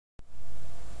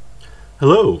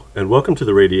Hello, and welcome to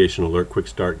the Radiation Alert Quick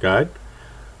Start Guide.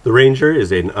 The Ranger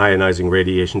is an ionizing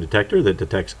radiation detector that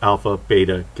detects alpha,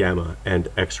 beta, gamma, and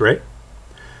X-ray.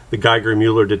 The Geiger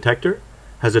detector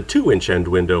has a 2-inch end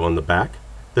window on the back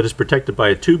that is protected by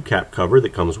a tube cap cover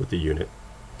that comes with the unit.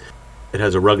 It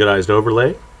has a ruggedized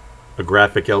overlay, a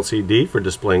graphic LCD for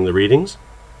displaying the readings,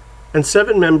 and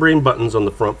 7 membrane buttons on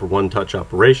the front for one-touch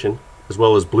operation, as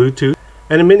well as Bluetooth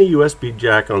and a mini USB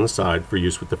jack on the side for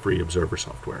use with the free Observer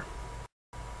software.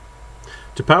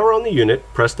 To power on the unit,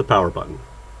 press the power button.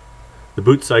 The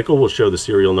boot cycle will show the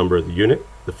serial number of the unit,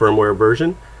 the firmware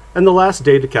version, and the last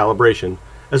data calibration,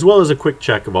 as well as a quick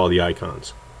check of all the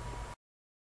icons.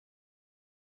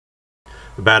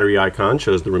 The battery icon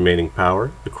shows the remaining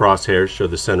power, the crosshairs show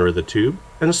the center of the tube,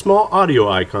 and a small audio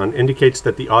icon indicates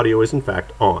that the audio is in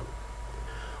fact on.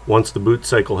 Once the boot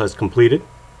cycle has completed,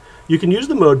 you can use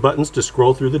the mode buttons to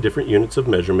scroll through the different units of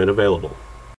measurement available.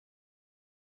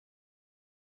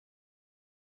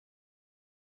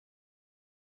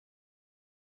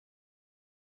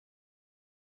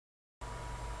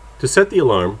 To set the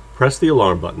alarm, press the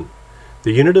alarm button.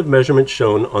 The unit of measurement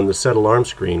shown on the set alarm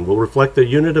screen will reflect the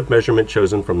unit of measurement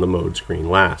chosen from the mode screen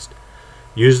last.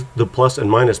 Use the plus and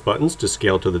minus buttons to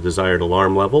scale to the desired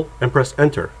alarm level and press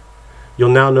enter.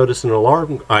 You'll now notice an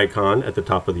alarm icon at the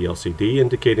top of the LCD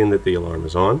indicating that the alarm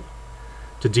is on.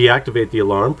 To deactivate the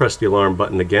alarm, press the alarm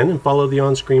button again and follow the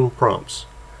on-screen prompts.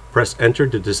 Press enter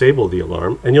to disable the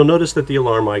alarm, and you'll notice that the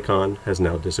alarm icon has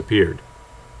now disappeared.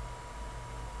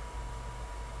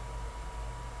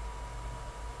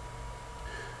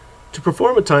 To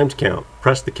perform a timed count,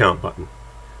 press the count button.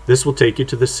 This will take you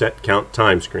to the Set Count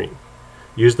Time screen.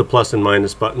 Use the plus and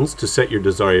minus buttons to set your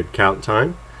desired count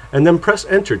time, and then press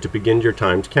enter to begin your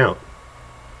timed count.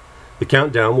 The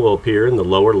countdown will appear in the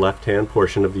lower left-hand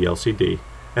portion of the LCD,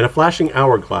 and a flashing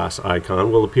hourglass icon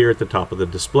will appear at the top of the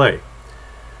display.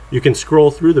 You can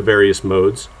scroll through the various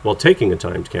modes while taking a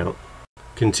timed count.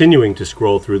 Continuing to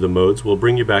scroll through the modes will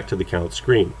bring you back to the count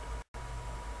screen.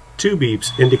 2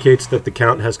 beeps indicates that the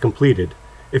count has completed.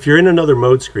 If you're in another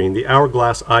mode screen, the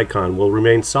hourglass icon will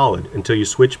remain solid until you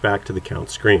switch back to the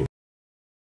count screen.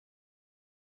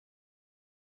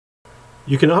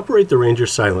 You can operate the Ranger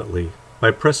silently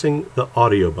by pressing the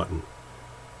audio button.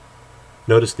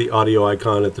 Notice the audio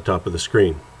icon at the top of the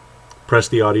screen. Press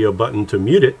the audio button to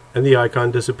mute it and the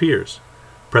icon disappears.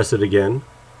 Press it again,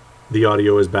 the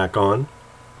audio is back on,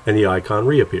 and the icon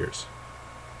reappears.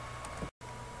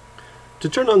 To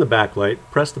turn on the backlight,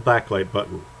 press the backlight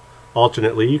button.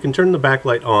 Alternately, you can turn the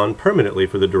backlight on permanently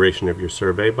for the duration of your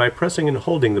survey by pressing and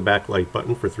holding the backlight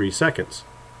button for 3 seconds.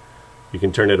 You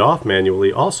can turn it off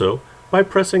manually also by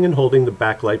pressing and holding the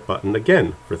backlight button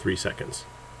again for 3 seconds.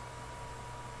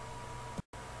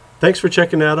 Thanks for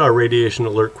checking out our Radiation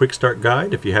Alert Quick Start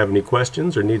Guide. If you have any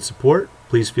questions or need support,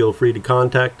 please feel free to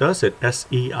contact us at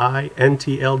seintl.com.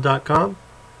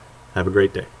 Have a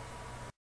great day.